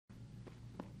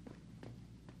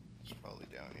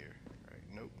down here, right?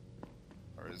 Nope.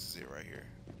 Or is it right here?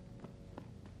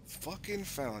 Fucking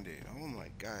found it. Oh my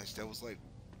gosh, that was like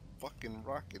fucking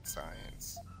rocket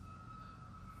science.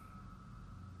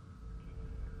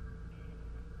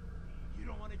 You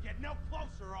don't want to get no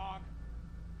closer, Og.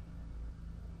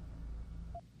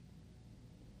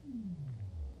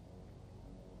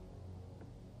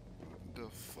 What the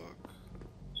fuck?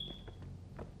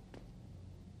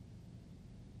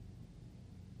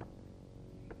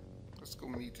 Let's go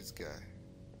meet this guy.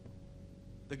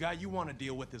 The guy you want to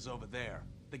deal with is over there.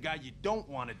 The guy you don't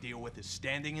want to deal with is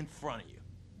standing in front of you.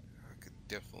 I could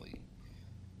definitely.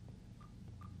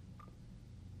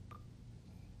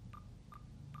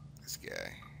 This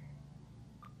guy.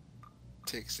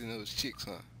 Texting those chicks,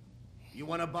 huh? You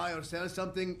want to buy or sell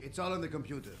something? It's all on the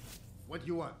computer. What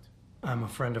you want? I'm a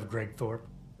friend of Greg Thorpe.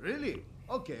 Really?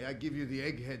 Okay, I give you the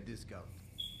egghead discount.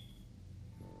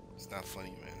 It's not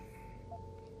funny, man.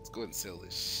 Let's go ahead and sell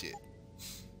this shit.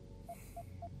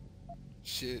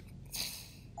 Shit.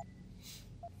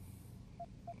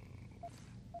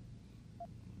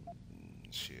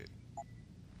 Shit.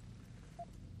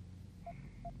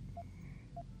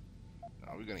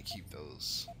 No, we're gonna keep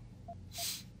those.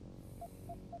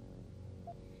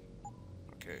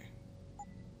 Okay.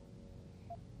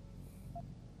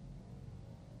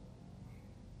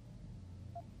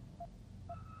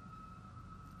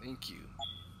 Thank you.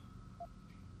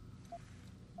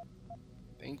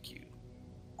 Thank you.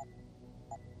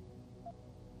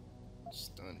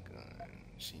 Stun gun,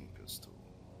 machine pistol.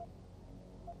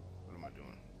 What am I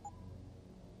doing?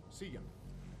 See ya.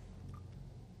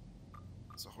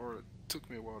 It's a hard. Took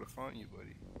me a while to find you,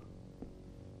 buddy.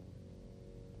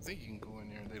 I think you can go in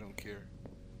there and they don't care.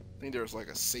 I think there's like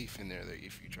a safe in there that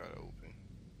if you try to open.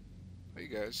 Hey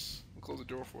guys, I'll close the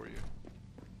door for you.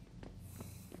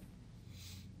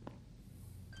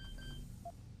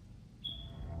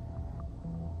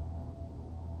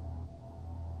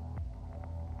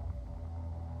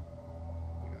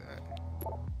 Look at that.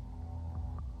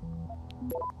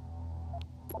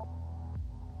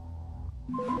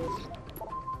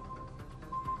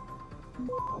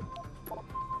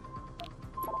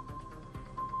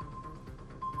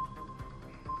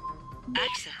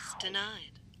 Access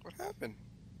denied. What happened?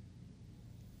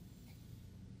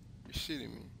 You're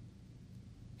shitting me.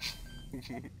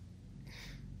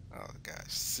 Oh gosh,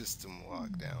 system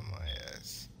lockdown my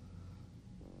ass.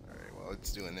 Alright, well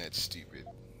it's doing that stupid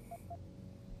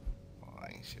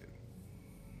lying shit.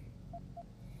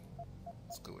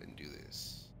 Let's go ahead and do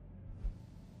this.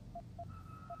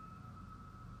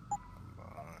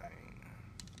 Combine.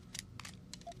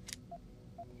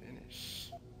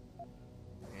 Finish.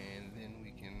 And then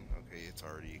we can, okay, it's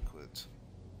already equipped.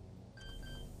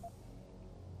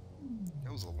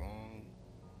 That was a long,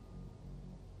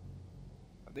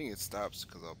 I think it stops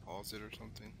because I'll pause it or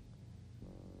something.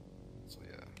 So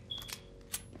yeah.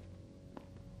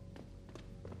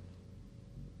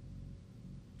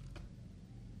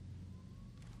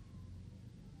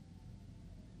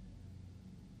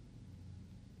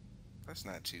 That's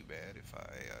not too bad if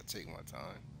I take my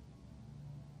time.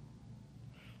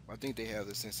 I think they have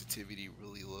the sensitivity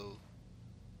really low.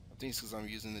 I think it's because I'm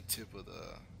using the tip of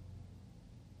the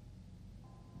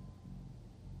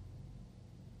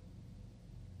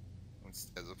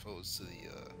as opposed to the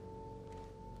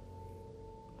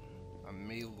I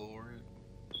may lower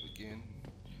it again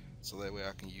so that way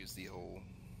I can use the whole.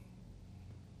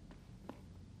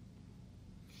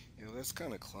 You know, that's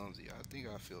kind of clumsy. I think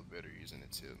I feel better using the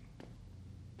tip.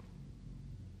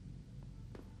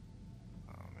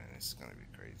 Oh man, this is gonna be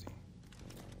crazy.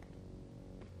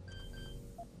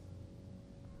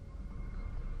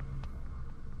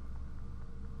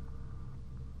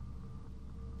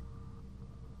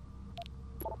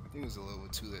 I think it was a level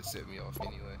 2 that set me off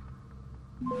anyway.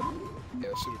 Yeah,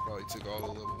 I should have probably took all the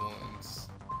level 1s.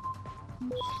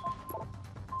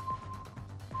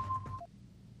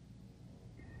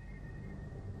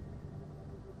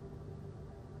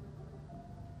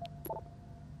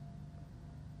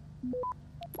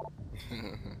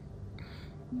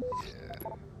 Yeah.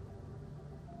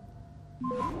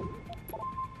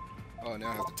 Oh, now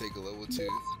I have to take a level 2.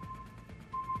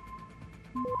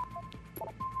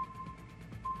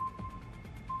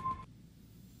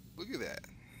 Look at that.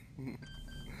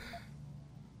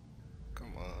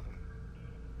 Come on.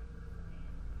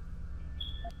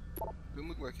 Didn't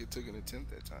look like it took an attempt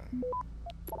that time.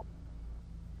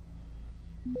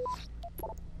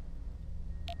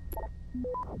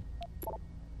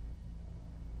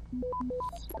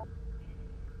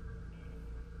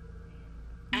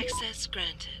 Access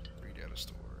granted. 3 data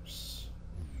stores.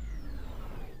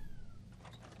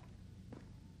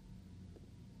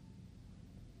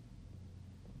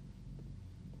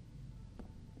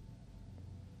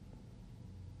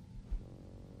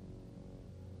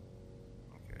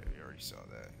 saw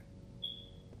that.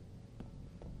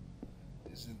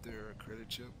 Isn't there a credit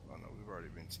chip? Oh no, we've already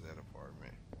been to that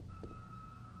apartment.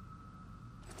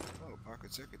 Oh,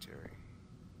 pocket secretary.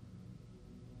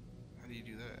 How do you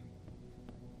do that?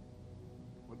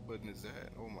 What button is that?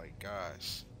 Oh my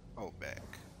gosh. Oh, back.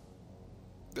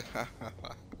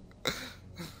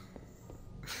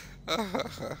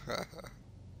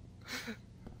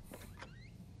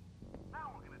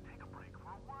 Now we're gonna take a break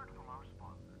for a word from our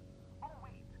sponsors. Oh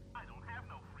wait, I don't have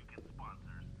no freaking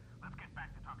sponsors. Let's get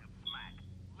back to talking smack.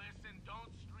 Listen, don't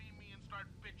stream me and start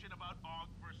bitching about Og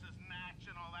versus Natch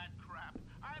and all that crap.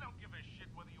 I don't give a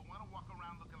shit whether you want to walk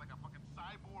around looking like a fucking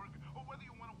cyborg or whether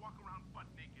you want to walk around butt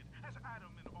naked as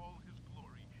Adam in all his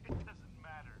glory. It doesn't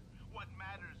matter. What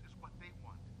matters is what they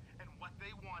want. And what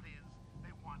they want is,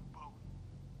 they want both.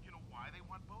 You know why they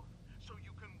want both? So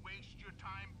you can waste your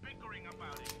time bickering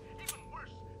about it. Even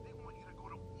worse, they want you to go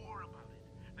to war about it.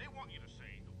 They want you to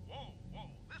say, whoa, whoa,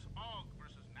 this Og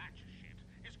versus Natch shit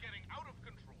is getting out of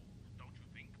control. Don't you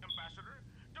think, Ambassador?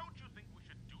 Don't you think we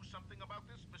should do something about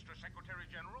this, Mr. Secretary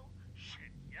General?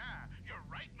 Shit, yeah, you're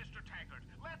right, Mr. Taggart.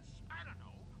 I don't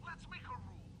know, let's make a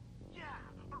rule. Yeah,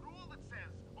 a rule that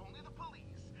says only the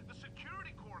police, the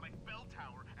security corps like Bell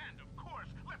Tower, and of course,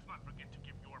 let's not forget to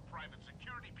give your private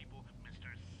security people,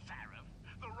 Mr. Sarif,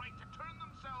 the right to turn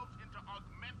themselves into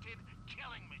augmented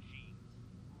killing machines.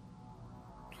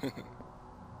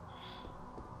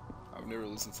 I've never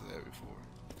listened to that before.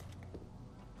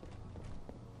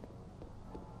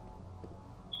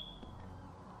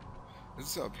 This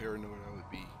is how paranoid I would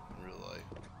be in real life.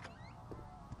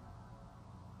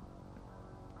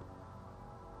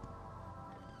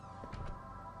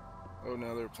 Oh,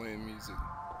 now they're playing music.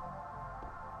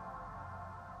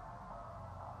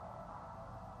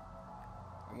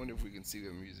 I wonder if we can see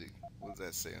the music. What does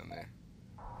that say on there?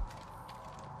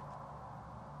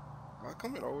 How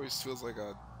come it always feels like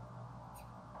a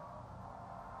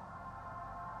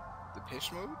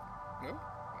Depeche Mode? No?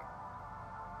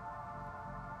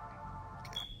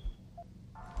 Okay.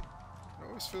 It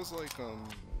always feels like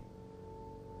I've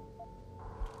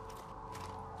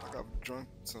drunk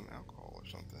some alcohol or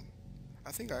something.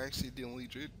 I think I actually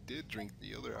did drink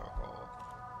the other alcohol.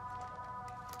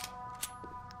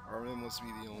 Or it must be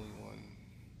the only one.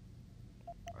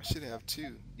 I should have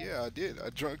two. Yeah, I did. I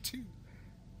drunk two.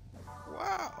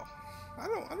 Wow. I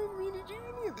didn't mean to do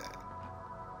any of that.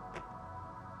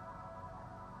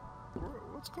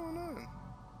 What's going on?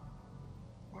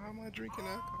 Why am I drinking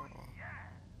alcohol?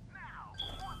 Now,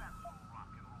 before that little rock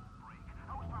and roll break,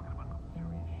 I was talking about some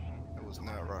serious shit. That was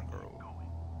not rock and roll.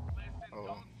 Listen, Oh.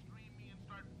 don't stream me and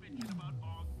start bitching about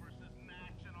Og versus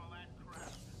Natch and all that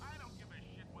crap. I don't give a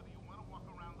shit whether you want to walk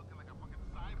around looking like a fucking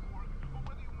cyborg or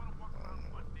whether you want to walk around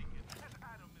butt naked as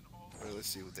Adam in all Well,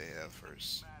 let's see what they have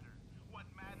first. matters. What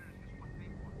matters is what they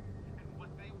want. And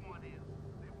what they want is,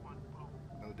 they want both.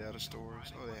 No data stores?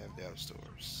 Oh, they have data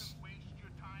stores. Waste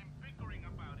your time bickering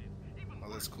about it. Even Oh,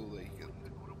 that's cool that you can.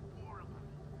 go to war about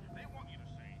it. They want you to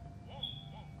say, whoa,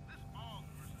 whoa, this Og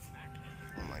versus Natch.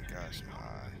 Oh my gosh, my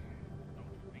eye. Don't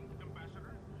you think,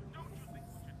 Ambassador? Don't you think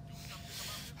we should do something about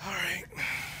this? Alright.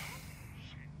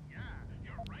 Shit, yeah,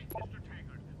 you're right, Mr.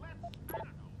 Taggart.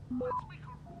 Let's make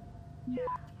a rule. Yeah,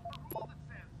 a rule that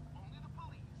says only the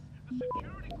police, the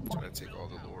security corps, Try to take all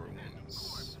the lower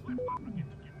ones. let's not forget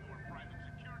to give your private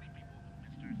security people,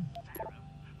 Mr. Sarif,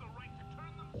 the right to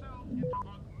turn themselves into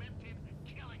augmented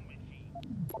killing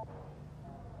machines.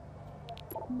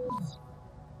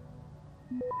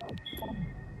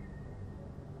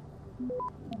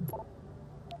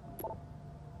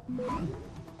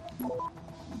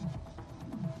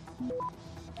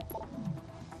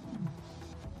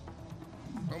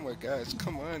 Oh my gosh,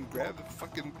 come on, grab the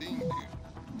fucking thing, dude.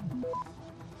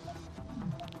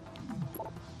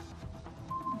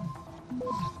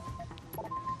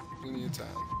 Plenty of time.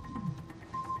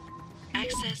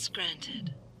 Access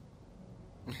granted.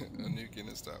 A nuke in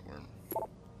a stop worm.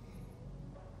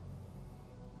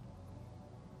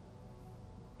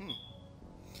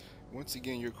 Once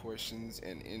again, your questions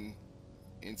and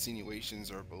insinuations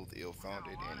are both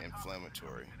ill-founded and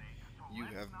inflammatory. You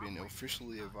have been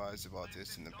officially advised about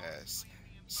this in the past.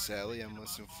 Sadly, I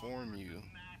must inform you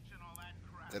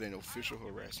that an official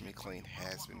harassment claim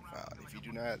has been filed. If you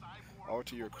do not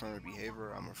alter your current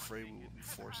behavior, I'm afraid we will be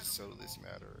forced to settle this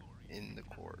matter in the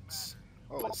courts.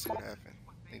 Oh, let's see what happened.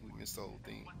 I think we missed the whole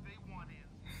thing. What they want is,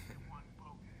 they want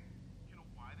both. You know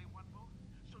why they want both?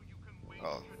 So you can waste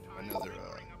Oh, your time another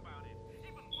bickering about it.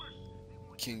 Even worse, they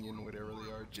want Kenyan, whatever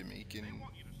they are, Jamaican. you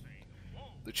to say, whoa,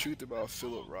 The truth about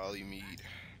Philip Riley Meade.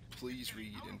 Please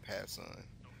read and pass on.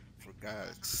 For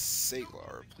God's sake,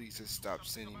 Laura, please just stop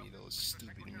sending me those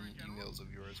stupid emails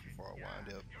of yours before I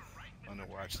wind up on a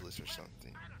watch list or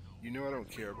something. You know I don't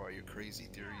care about your crazy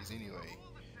theories anyway.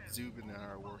 Zubin and I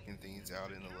are working things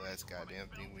out, and the last goddamn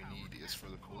thing we need is for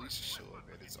the police to show up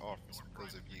at his office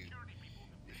because of you.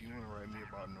 If you want to write me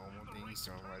about normal things,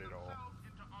 don't write at all.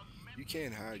 You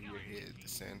can't hide your head in the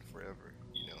sand forever,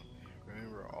 you know.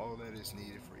 Remember, all that is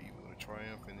needed for evil to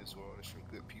triumph in this world is for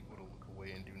good people to look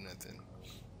away and do nothing.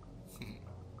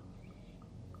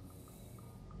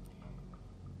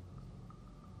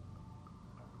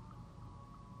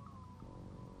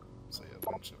 So yeah,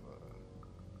 a bunch of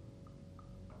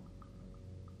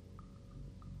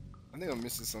I think I'm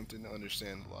missing something to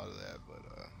understand a lot of that, but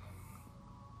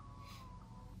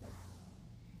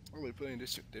oh,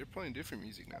 they're playing different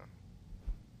music now.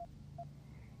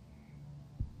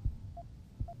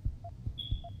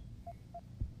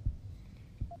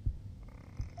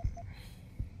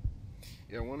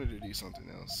 Yeah, I wanted to do something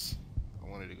else. I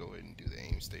wanted to go ahead and do the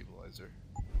aim stabilizer.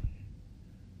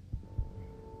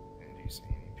 And do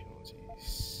any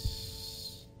penalties.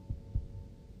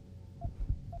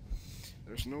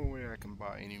 There's no way I can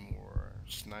buy any more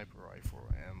sniper rifle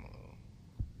ammo,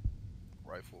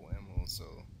 so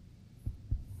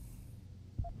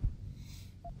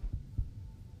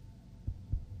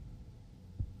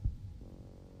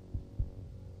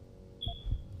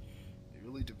it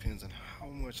really depends on how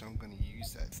much I'm gonna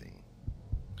use that thing.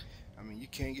 I mean, you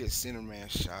can't get center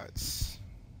mass shots,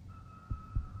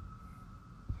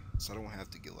 so I don't have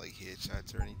to get like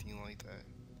headshots or anything like that.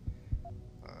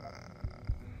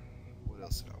 What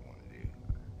else did I want to do?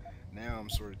 Now I'm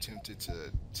sort of tempted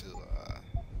to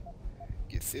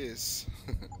get this.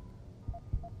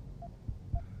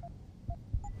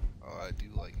 Oh, I do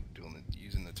like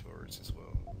using the turrets as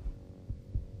well.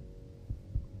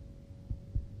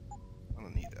 I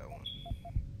don't need that one.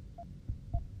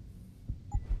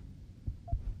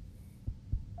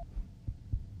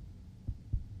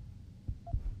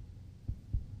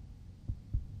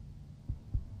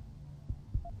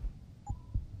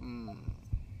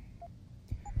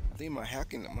 I think my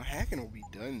hacking will be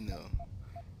done though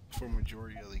for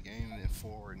majority of the game in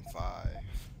 4 and 5.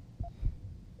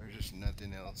 There's just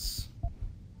nothing else.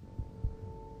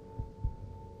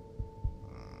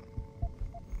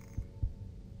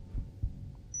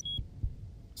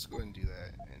 Let's go ahead and do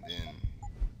that, and then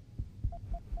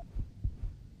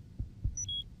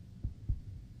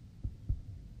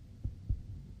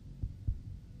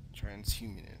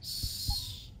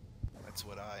transhumanist. That's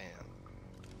what I am.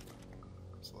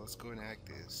 So let's go ahead and hack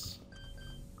this.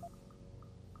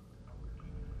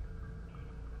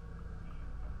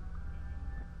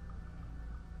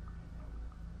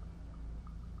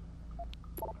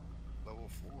 Level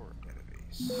 4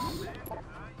 database.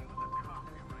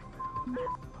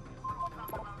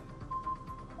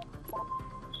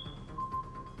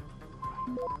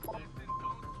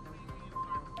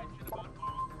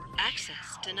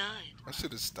 Access denied. I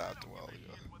should have stopped a while ago.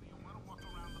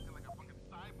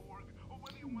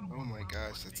 Oh my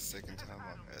gosh, that's the second time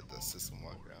I've had the system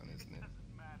lockdown, isn't it?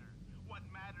 What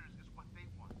matters is what they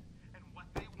want. And what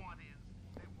they want is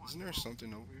they want Isn't there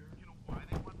something over here? You know why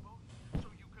they want votes? So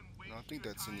you can waste No, I think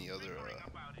that's in the other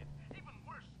about it. Even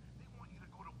worse, they want you to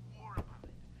go to war about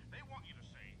it. They want you to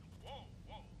say, whoa,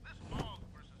 this log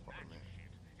versus magic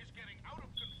shit is getting out of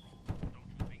control. Don't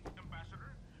you think,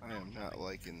 Ambassador? I am not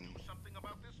liking. Do something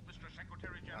about this, Mr.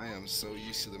 Secretary General. I am so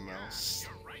used to the mouse.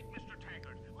 You're right, Mr.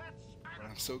 Taggart.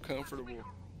 I'm so comfortable.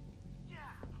 Yeah,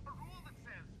 a rule that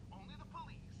says only the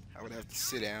police. I would have to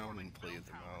sit down and play with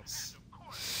the mouse.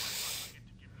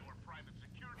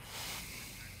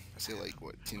 I say like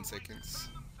what, 10 seconds?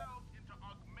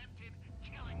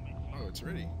 Oh, it's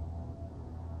ready.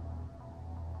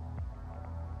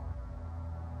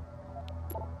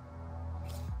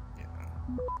 Yeah,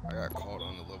 I got caught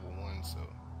on the level 1, so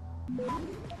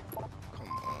come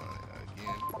on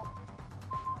again.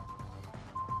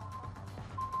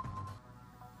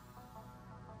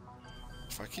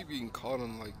 If I keep getting caught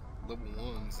on like level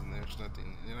 1s and there's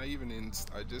nothing, and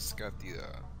I just got the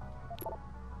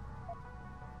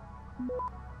what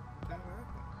the hell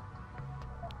happened?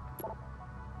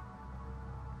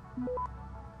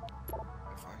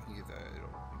 If I can get that,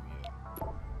 it'll open me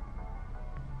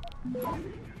up.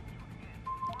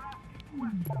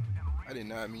 I did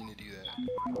not mean to do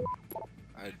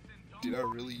that. Did I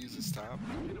really use a stop?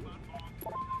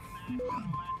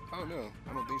 Oh no,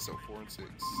 I don't think so. 4 and 6.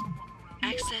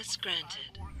 Access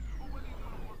granted.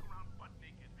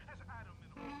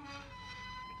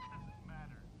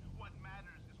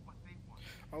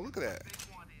 Oh, look at that.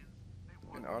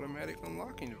 An automatic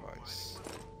unlocking device.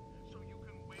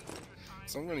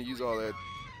 So I'm gonna use all that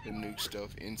the nuke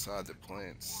stuff inside the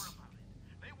plants,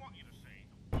 They want you to say,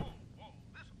 whoa, whoa,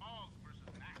 this Oz versus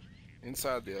Max shit.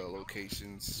 inside the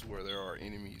locations where there are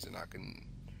enemies, and I can,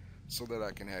 so that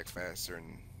I can hack faster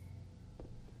in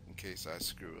case I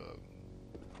screw up,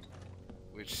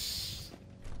 which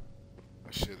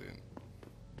I shouldn't.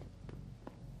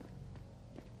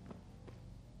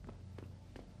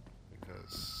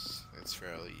 Because it's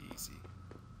fairly easy.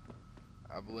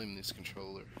 I blame this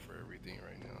controller for everything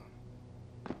right now.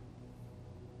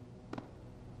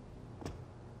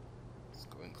 Let's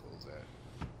go ahead and close that.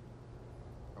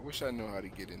 I wish I know how to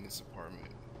get in this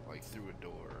apartment, like through a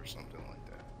door or something like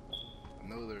that. I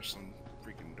know there's some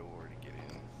freaking door to get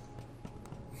in.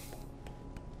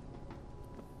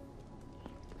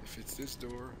 If it's this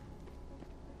door,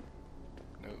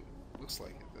 no, looks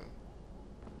like it though.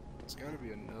 There's gotta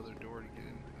be another door to get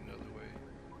in another way.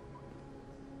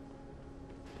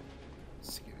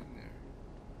 Let's get in there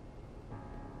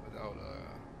without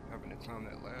having to climb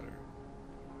that ladder.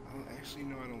 I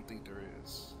don't think there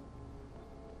is.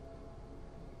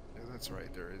 Yeah, that's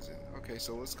right, there isn't. Okay,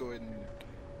 so let's go ahead and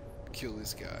kill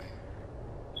this guy.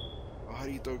 Oh, how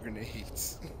do you throw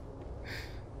grenades?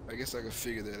 I guess I could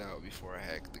figure that out before I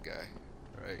hack the guy,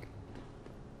 right?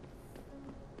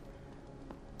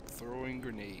 Throwing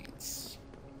grenades.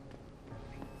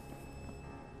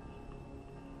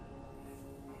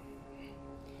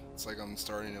 It's like I'm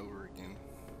starting over again.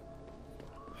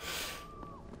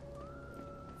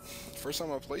 First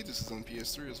time I played this is on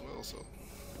PS3 as well, so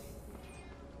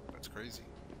that's crazy.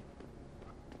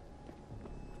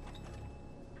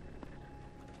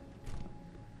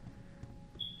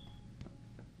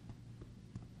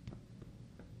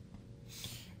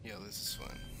 Yeah, this is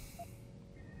fun.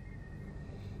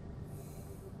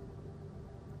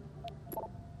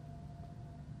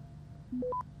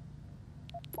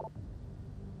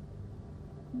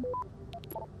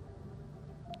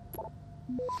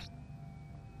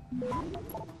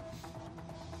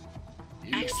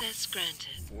 Even Access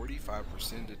granted.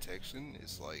 45% detection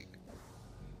is like,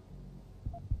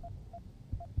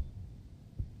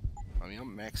 I mean,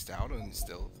 I'm maxed out on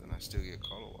stealth and I still get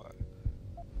caught a lot.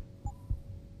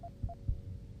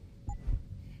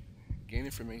 Gain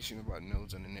information about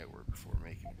nodes on the network before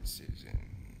making a decision.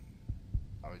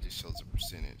 Oh, it just shows a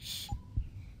percentage.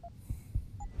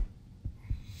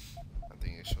 I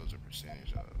think it shows a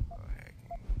percentage of hacking.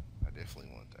 I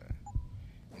definitely want that.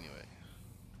 Anyway,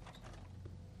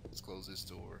 let's close this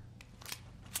door.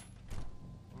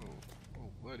 Oh,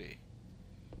 buddy.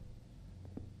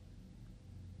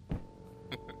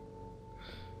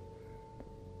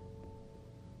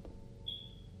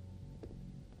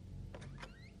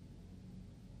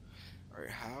 Alright,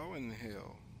 how in the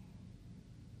hell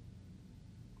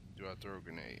do I throw a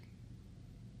grenade?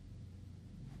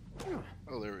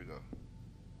 Oh, there we go.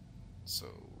 So,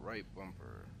 right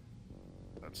bumper.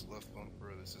 That's left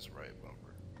bumper, this is right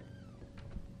bumper.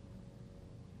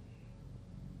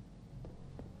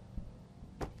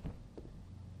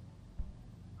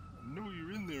 I know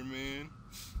you're in there, man.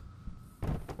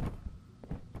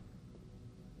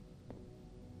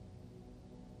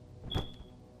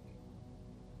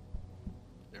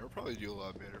 Yeah, I'll probably do a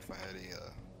lot better if I had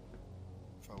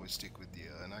if I would stick with the,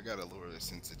 and I gotta lower the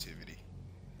sensitivity.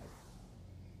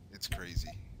 It's crazy.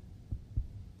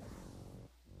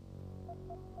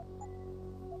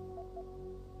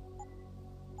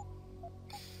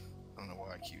 I don't know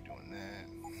why I keep doing that.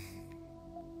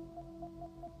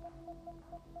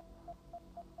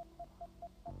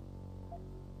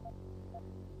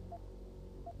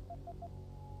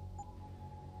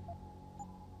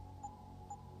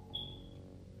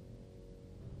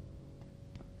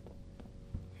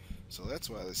 So that's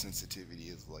why the sensitivity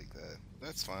is like that.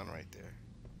 That's fine right there.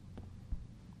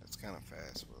 That's kind of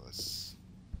fast, but let's...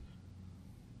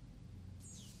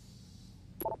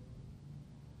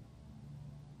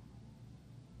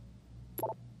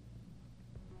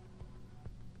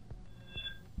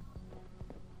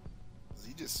 Does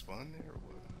he just spawn there or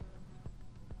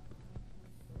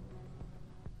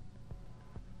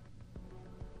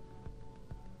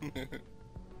what?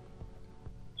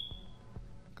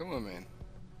 Come on, man.